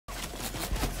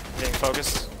Getting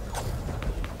focused. I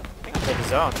think I'm in the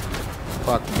zone.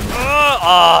 Fuck me.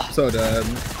 So dead.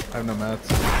 I have no mats.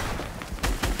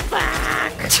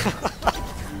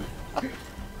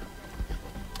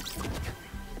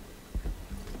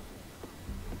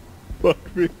 Fuck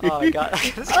me. Oh, I got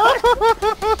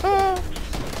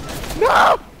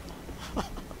No!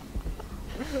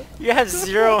 You have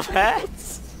 0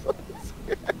 mats?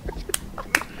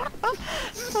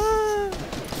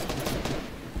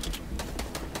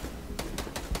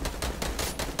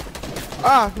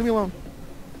 Ah, leave me alone.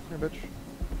 Here, bitch.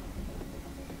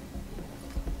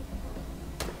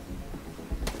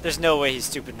 There's no way he's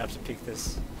stupid enough to peek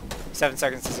this. 7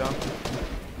 seconds to zone.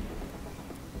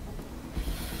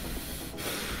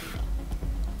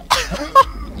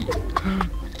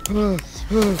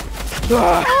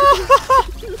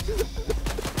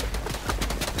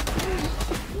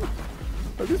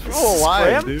 Are these people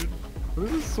alive, Scram? dude?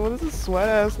 What is this sweat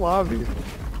ass lobby?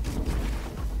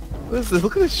 What is this?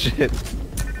 Look at this shit.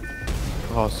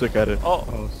 Oh, sick edit.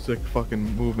 Oh, sick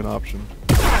fucking movement option.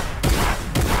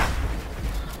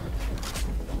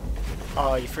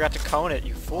 Oh, you forgot to cone it,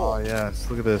 you fool. Oh yes,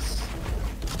 look at this.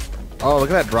 Oh, look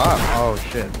at that drop. Oh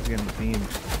shit, he's getting beamed.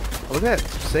 Oh, look at that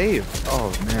save.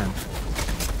 Oh man.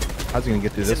 How's he gonna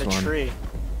get through this in the one? Tree.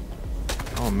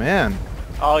 Oh man.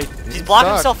 Oh, he's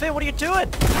blocking himself in. What are you doing?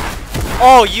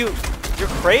 Oh, you're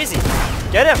crazy.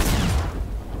 Get him.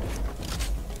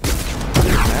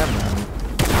 Yeah, man.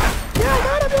 Yeah, I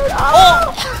got him, dude. Oh!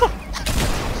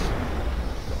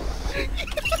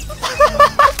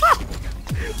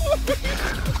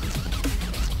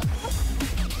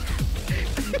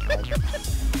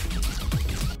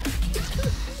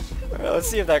 Alright, let's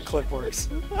see if that clip works.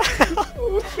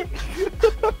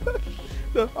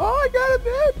 Oh, I got it,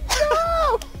 man!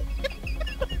 No!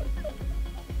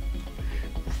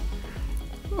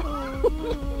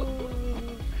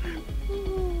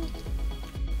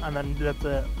 And then that's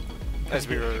it. As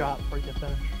we were shot before you get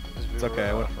finished. It's okay,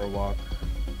 I went for a walk.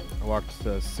 I walked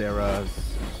to Sarah's.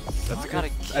 I got a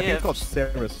gift. I think it's called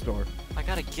Sarah's store. I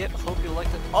got a gift. Hope you like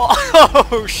it.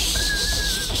 Oh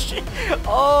shit!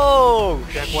 Oh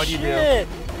Jack, what'd you shit!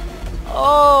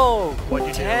 Oh, What'd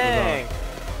you do? dang!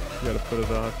 You gotta put it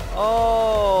on.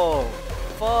 Oh,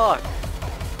 fuck!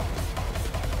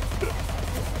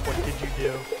 What did you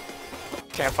do?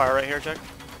 Campfire right here, Jack.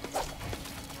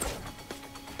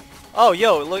 Oh,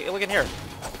 yo, look in here.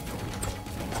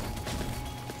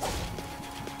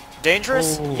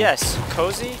 Dangerous? Oh. Yes.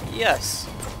 Cozy? Yes.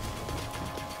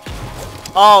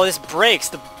 Oh, this breaks.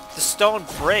 The stone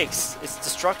breaks. It's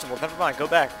destructible. Never mind. Go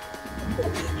back.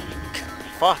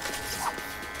 Fuck.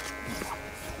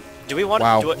 Do we want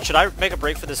to do it? Should I make a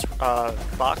break for this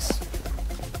box?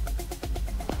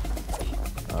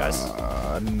 Guys?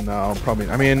 No, probably.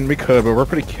 I mean, we could, but we're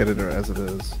pretty kitted as it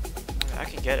is. I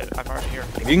can get it. I'm already here.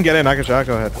 If you can get in, I can shot.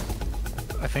 Go ahead.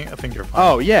 I think you're fine.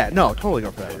 Oh yeah, no, totally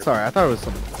go for that. Sorry, I thought it was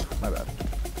something. My bad.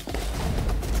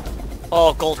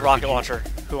 Oh, gold rocket launcher.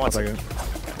 Who wants I'll it? take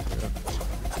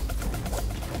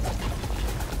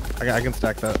it. I can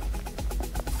stack that.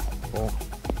 Cool.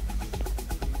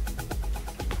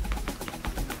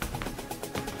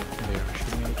 They are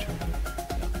shooting at each other.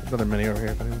 There's another mini over here.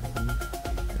 If anyone's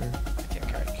here. I can't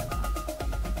carry it.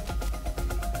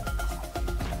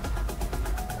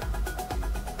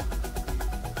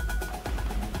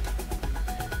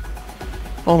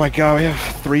 Oh my god, we have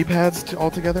 3 pads all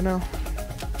together now?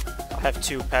 I have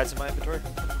 2 pads in my inventory.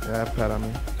 Yeah, I have a pad on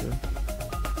me. Good.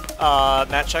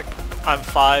 Matt check. I'm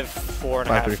 5, 4 and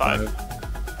a half, 5.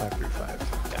 535.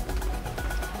 Yeah.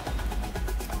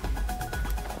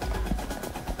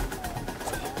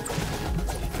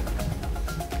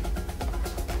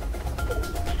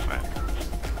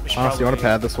 Alright. Honestly, you want to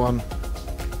pad this one?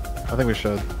 I think we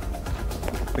should.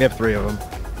 We have 3 of them.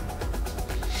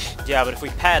 Yeah, but if we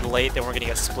pad late, then we're gonna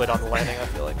get split on the landing, I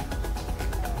feel like.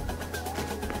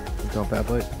 Don't pad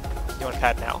late? You want to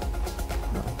pad now?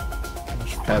 No.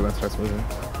 Just pad when it starts moving.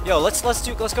 Yo, let's go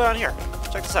down here.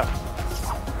 Check this out.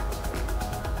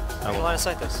 I can line of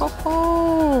sight this.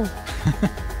 Oh!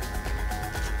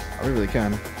 I really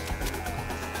can.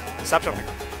 Stop jumping.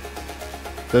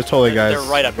 There's totally guys. They're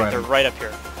right up here. They're right up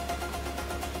here.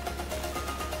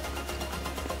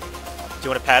 Do you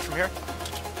want to pad from here?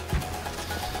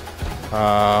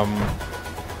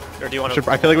 Or do you want to?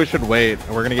 I feel like we should wait.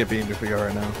 We're gonna get beamed if we go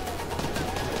right now.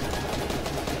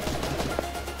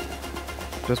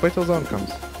 Just wait till zone comes.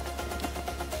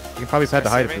 You can probably head to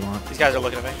hide if you want. These guys are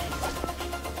looking at me.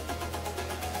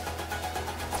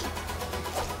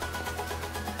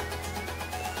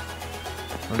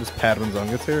 I'll just pad when zone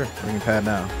gets here. We can pad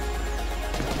now.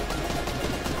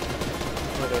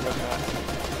 Where are they looking at?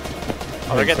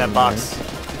 Oh, they're getting that box.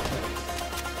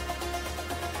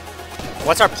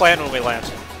 What's our plan when we land?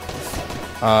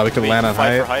 We can land on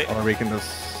fight for height, height? or we can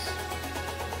just...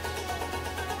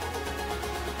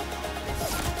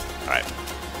 Alright.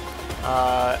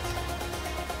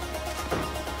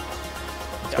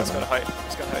 Yeah, let's go to height.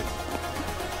 Let's go to height.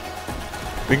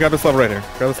 We can grab this level right here.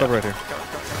 Grab this level right here. Go.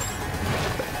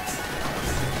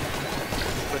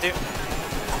 With you.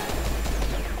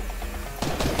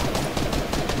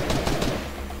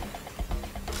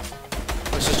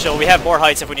 Let's just chill. We have more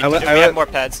heights if we need to. We have more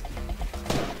pads.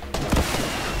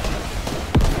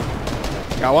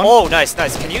 Got one? Oh, nice.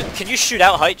 Can you shoot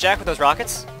out height, Jack, with those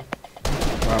rockets?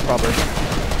 Probably.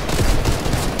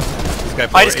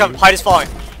 Height is falling.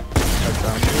 That's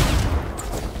down.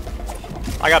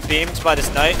 I got beamed by this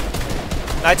knight.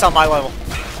 Knight's on my level.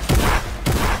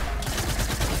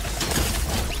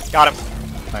 Got him.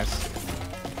 Nice.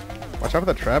 Watch out for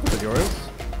that trap. Is it yours?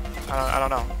 I don't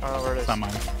know. I don't know where it is. It's not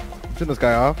mine. I'm shooting this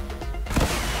guy off.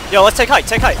 Yo, let's take height.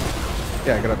 Take height.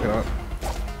 Yeah, get up.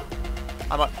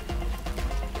 I'm up.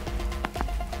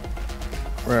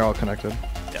 We're all connected.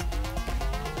 Yeah.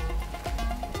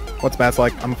 What's Matt's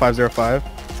like? I'm 505.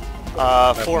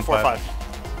 445. I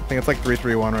think it's like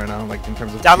 331 right now, like in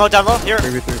terms of... Down low. Here.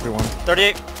 331.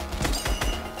 38.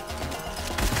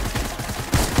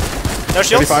 No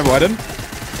shields. 35 widen.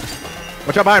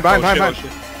 Watch out behind.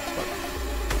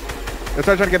 Let's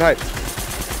try to get height.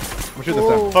 We'll shoot this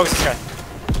down. Focus this guy.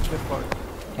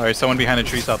 Alright, someone behind a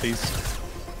tree southeast.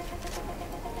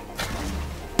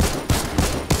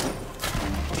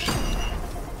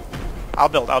 I'll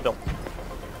build.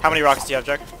 How many rockets do you have,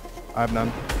 Jack? I have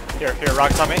none. Here,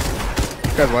 rockets on me.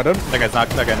 You guys widen? That guy's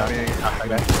knocked. That guy knocked. That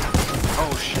guy.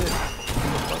 Oh shit.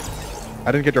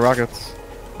 I didn't get your rockets.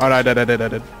 Oh no, I did.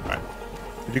 Alright.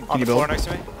 Can On you the floor build? next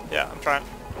to me? Yeah, I'm trying.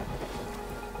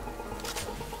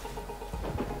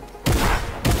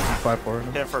 5-4.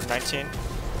 Hit him for 19.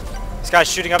 This guy's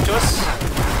shooting up to us.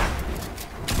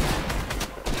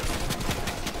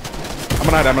 I'm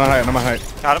on height.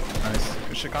 Got him. Nice.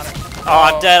 Good shit, Connor.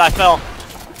 Oh, I'm dead. I fell.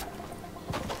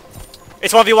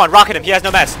 It's 1v1. Rocket him. He has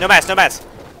no mats. No mats.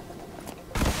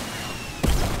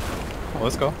 Well,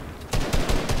 let's go.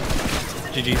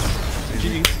 GG's.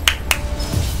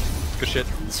 Good shit.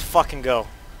 Let's fucking go.